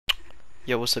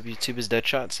Yo, what's up YouTube? It's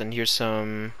Deadshots, and here's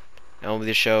some MLB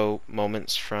The Show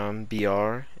moments from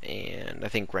BR and I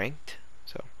think ranked.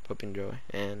 So, hope you enjoy,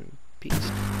 and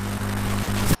peace.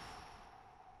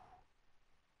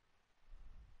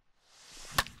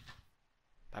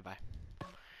 Bye-bye.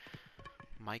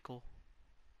 Michael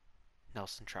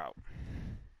Nelson Trout.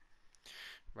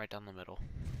 Right down the middle.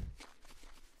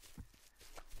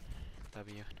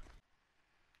 W.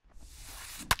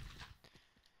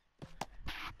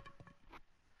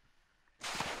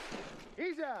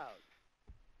 He's out.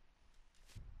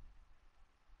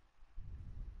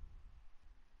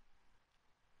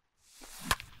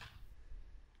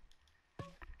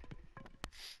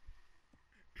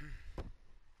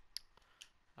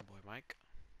 My boy Mike.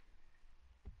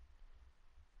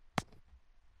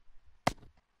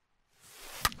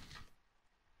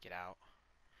 Get out.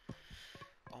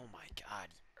 Oh my god,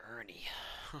 Ernie.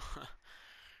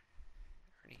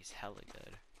 Ernie's hella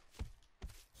good.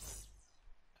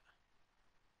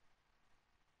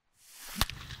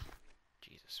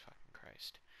 Jesus fucking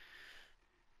Christ.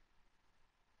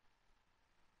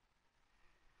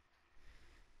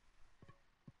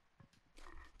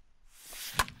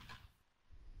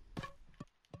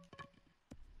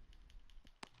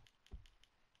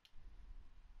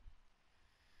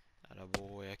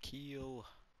 Attaboy, Akil.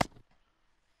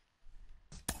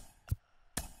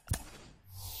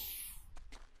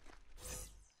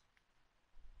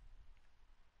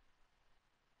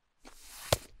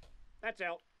 That's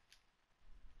out.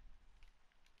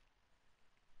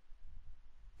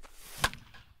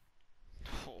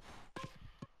 Oh,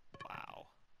 wow.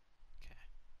 Okay.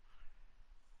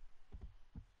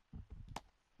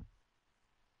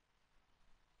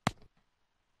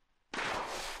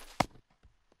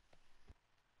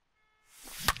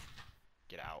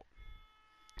 Get out.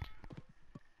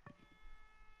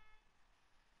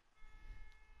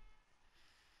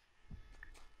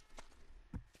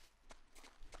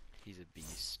 He's a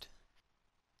beast.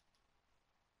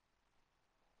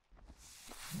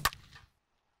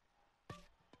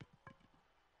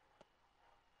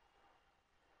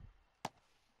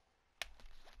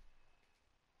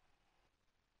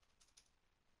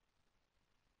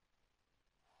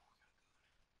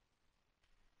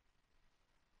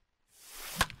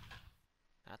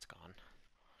 That's gone.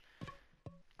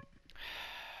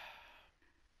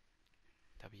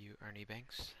 W. Ernie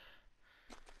Banks.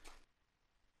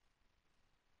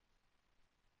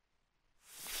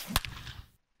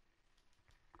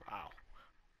 Wow.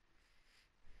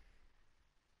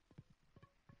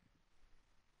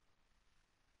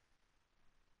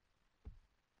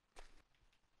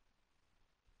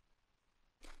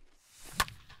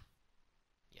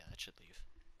 Yeah, that should leave.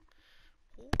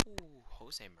 Ooh,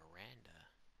 Jose Miranda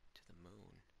to the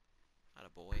moon.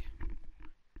 Attaboy.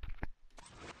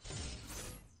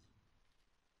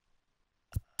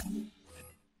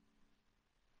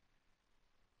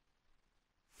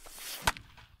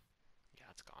 Yeah,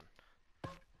 it's gone.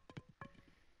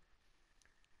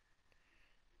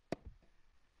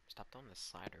 Stop throwing the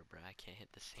slider, bruh. I can't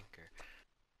hit the sinker.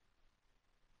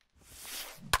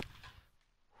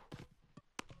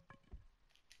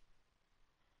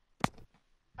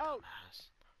 Out. Dumbass.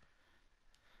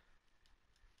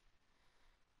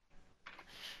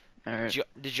 Alright.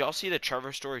 Did y'all see the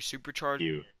Trevor Story supercharge?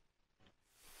 You.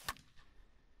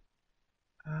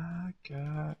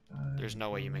 There's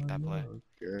no way you make that play.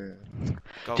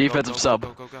 Go, Defensive go, sub.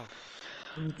 Go.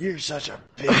 You're such a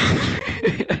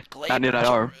bitch. I need that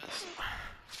arm.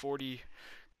 40.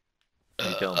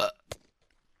 You kill him.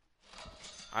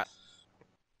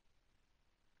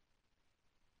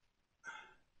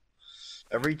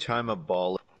 Every time a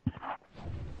ball,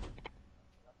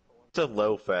 it's a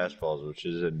low fastballs, which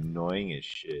is annoying as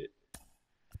shit.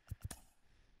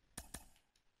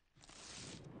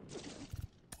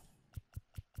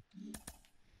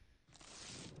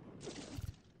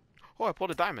 Oh, I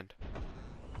pulled a diamond.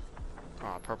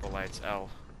 Ah, purple lights, L.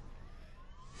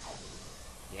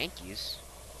 Yankees?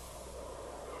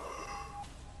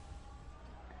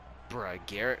 Bruh,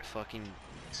 Garrett fucking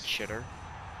shitter.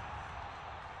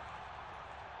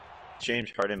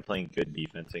 James Harden playing good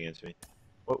defense against me.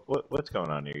 What's going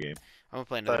on in your game? I'm gonna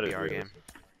play Thought another it BR was game. realistic.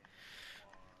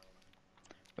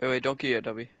 Wait, don't get it,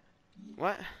 W.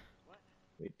 What?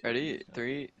 Wait, Ready?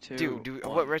 3, 2, Dude,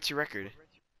 1. what's your record?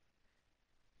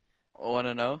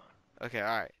 1-0. Okay,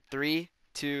 alright. 3,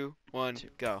 2, 1, 2.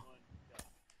 go.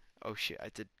 Oh shit, I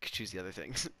did choose the other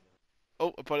things.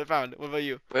 Oh, opponent found. What about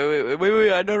you?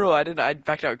 Wait, no, I didn't. I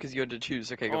backed out because you had to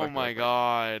choose. Okay, go Oh back. my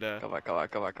god. Go back.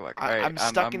 Alright, I'm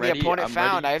stuck in the ready, opponent I'm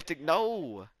found. ready. I have to.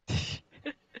 No!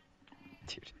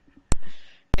 Dude.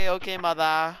 Hey, okay,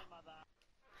 mother.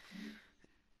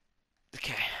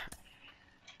 Okay.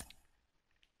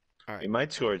 All We right.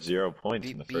 might score 0 points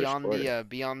in the first quarter.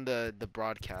 Beyond the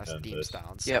broadcast Done theme this. style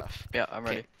and Yep. stuff. Yeah, I'm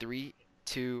Okay. ready. 3,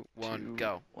 2, 1, Two,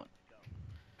 go. one.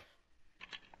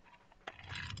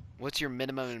 What's your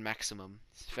minimum and maximum?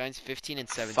 Mine's 15 and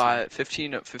 17.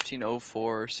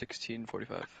 1504,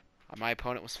 1645. My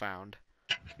opponent was found.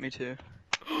 Me too.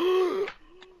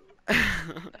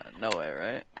 No way,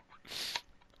 right?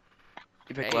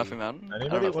 You pick Hey. Laughing Mountain? I don't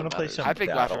Anybody know if want that to play matters. some I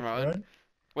picked Laughing Mountain. Battlefront?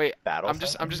 Wait,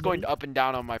 Battlefront? I'm just going up and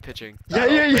down on my pitching.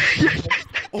 Yeah.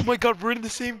 Oh my god, we're in the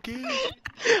same game.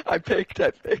 I picked.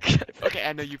 Okay,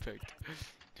 I know you picked.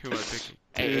 Who am I picking?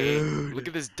 Hey, Dude. look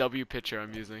at this W picture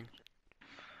I'm using.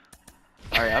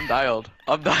 Alright, I'm dialed.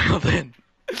 I'm dialed in.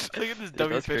 Look at this Dude,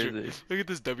 W that's picture. crazy. Look at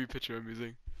this W picture I'm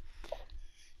using.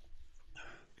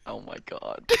 Oh my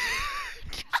god.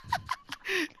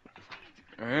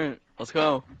 Alright, let's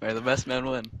go. May the best man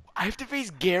win. I have to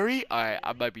face Gary? Alright,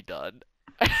 I might be done.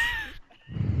 I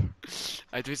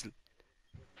have to face...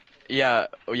 Yeah,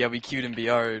 oh yeah, we queued and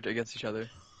BR'd against each other.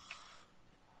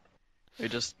 We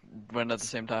just went at the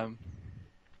same time.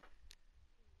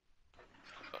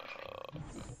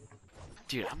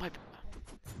 Dude, I might...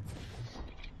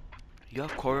 You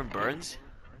have Corbin Burns?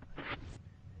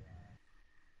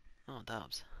 Oh,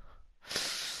 dubs.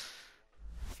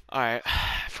 Alright,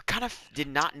 I kind of did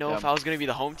not know if Yeah. I was going to be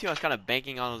the home team. I was kind of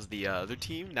banking on as the other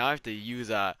team. Now I have to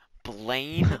use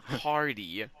Blaine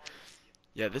Hardy.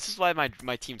 Yeah, this is why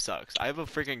my team sucks. I have a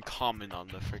freaking common on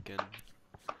the freaking...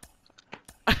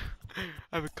 I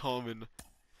have a common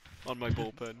on my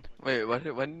bullpen. Wait, when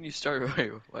didn't you start?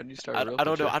 Wait, why didn't you start? I real don't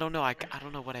know. pitcher? I don't know. I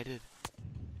don't know what I did.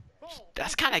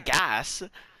 That's kind of gas.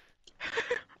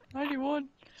 91.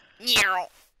 Meow.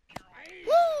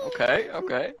 Okay.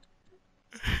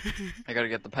 I gotta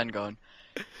get the pen going.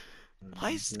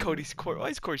 Why is Corey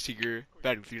Seager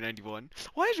batting 391?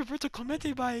 Why is Roberto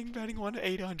Clemente batting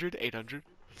 800?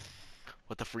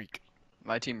 What the freak?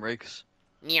 My team rakes.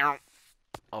 Meow.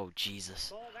 Oh Jesus.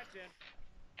 Ball, that's in.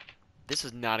 This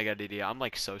is not a good idea. I'm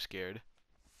like so scared.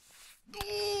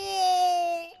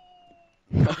 Oh,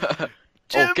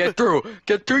 Jim! get through!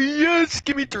 Get through! Yes!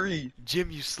 Give me 3!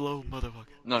 Jim, you slow motherfucker.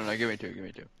 No, give me 2,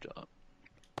 Shut up.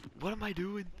 What am I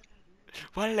doing?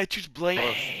 Why did I choose Blaine?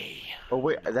 Hey. Oh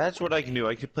wait, that's what I can do.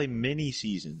 I could play mini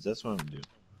seasons. That's what I'm gonna do.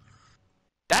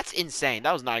 That's insane.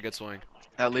 That was not a good swing.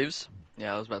 That leaves?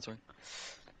 Yeah, that was a bad swing.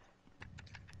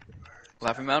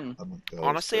 Laughing Mountain.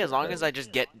 Honestly, as long as I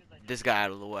just get this guy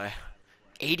out of the way.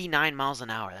 89 miles an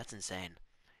hour. That's insane.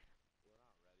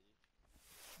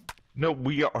 No,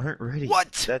 we aren't ready.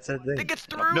 What? That's the thing. It gets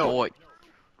through. No, Boy.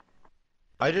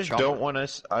 I just Chomper. don't want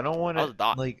us. I don't want That was a to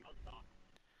dot. like.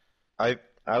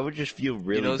 I would just feel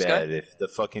really know this bad guy? if the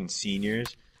fucking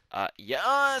seniors,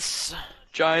 Yes.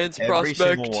 Giants every prospect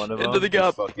single one of into them, the gap.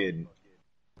 just fucking.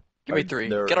 Give me like, 3.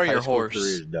 their Get on high your school horse.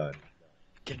 career's done.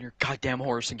 Get on your goddamn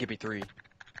horse and give me 3.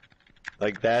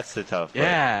 Like that's the tough part.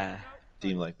 Yeah.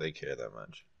 Seem like they care that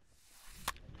much.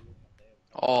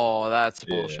 Oh, that's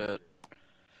Yeah. bullshit.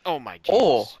 Oh my Jesus.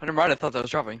 Oh, never mind. I thought that was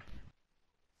dropping.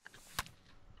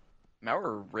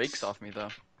 Maurer rakes off me though.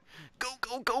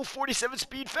 Go! 47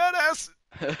 speed, fat ass.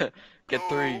 Get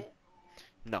 3.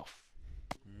 No.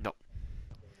 No.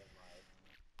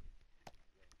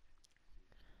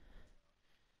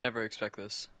 Never expect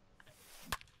this.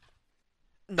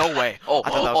 No way. Oh, I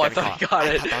thought that I was thought getting I got caught.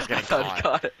 it. I thought that was getting thought caught. I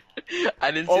got it.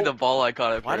 I didn't Oh. see the ball I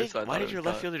caught at Why first. did so I why thought did it your was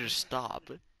left caught. fielder just stop?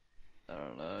 I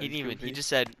don't know. He didn't even. He just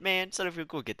said, "Man, son of a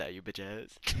go get that, you bitch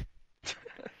ass."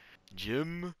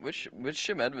 Jim. Which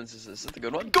Jim Edmonds is this? Is it the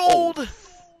good one? Gold.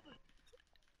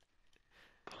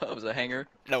 Oh, that was a hanger.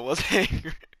 That was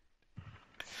hanger.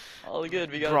 All good.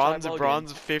 We got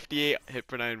Bronze 58 hit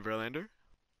per 9 Verlander,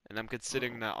 and I'm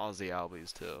considering that Aussie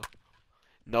Albies too.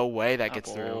 No way that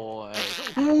gets through.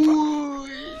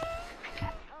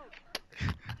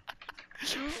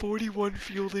 41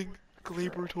 fielding,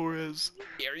 Gleyber Torres.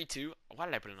 Gary 2. Why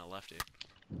did I put in a lefty?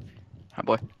 Hi,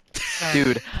 boy.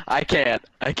 Dude, I can't.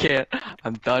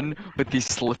 I'm done with these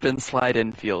slip and slide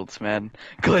infields, man.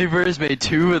 Gleyber's made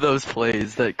 2 of those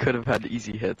plays that could have had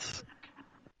easy hits.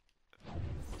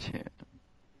 Shit.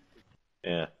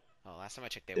 Yeah, Oh, last time I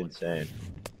checked, they won. insane.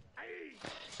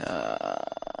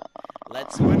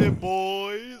 Let's win it,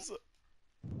 boys.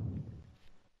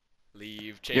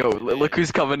 Leave. Chase Yo, it look in.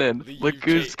 who's coming in. Leave Look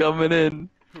who's Chase- coming in.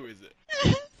 Who is it?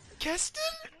 Keston?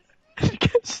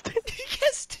 Keston?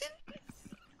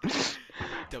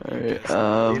 W. Alright,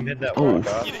 Keston. He hit that oh. walk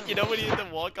off. You know when he hit the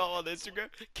walk off on Instagram?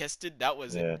 Keston, that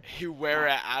was Yeah. it. He wear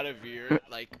it out of here.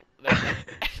 Like,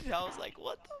 and I was like,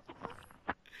 what the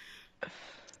fuck?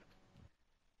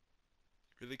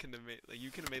 Really couldn't have made, like, you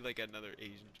could have made, like, another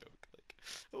Asian joke. Like,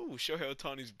 Oh, Shohei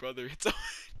Ohtani's brother hits.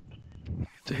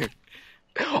 Dude.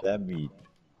 That'd be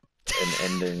an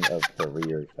ending of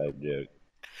career type joke.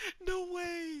 No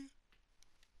way.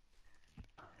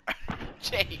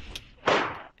 Jake.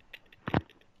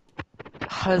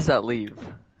 How does that leave?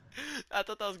 I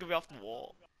thought that was gonna be off the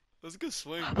wall. It was a good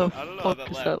swing, How but the I don't know how fuck that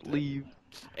does left. that leave?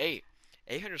 Hey,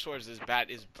 800 Swords' bat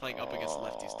is playing up against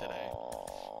lefties today.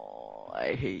 Oh,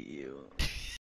 I hate you.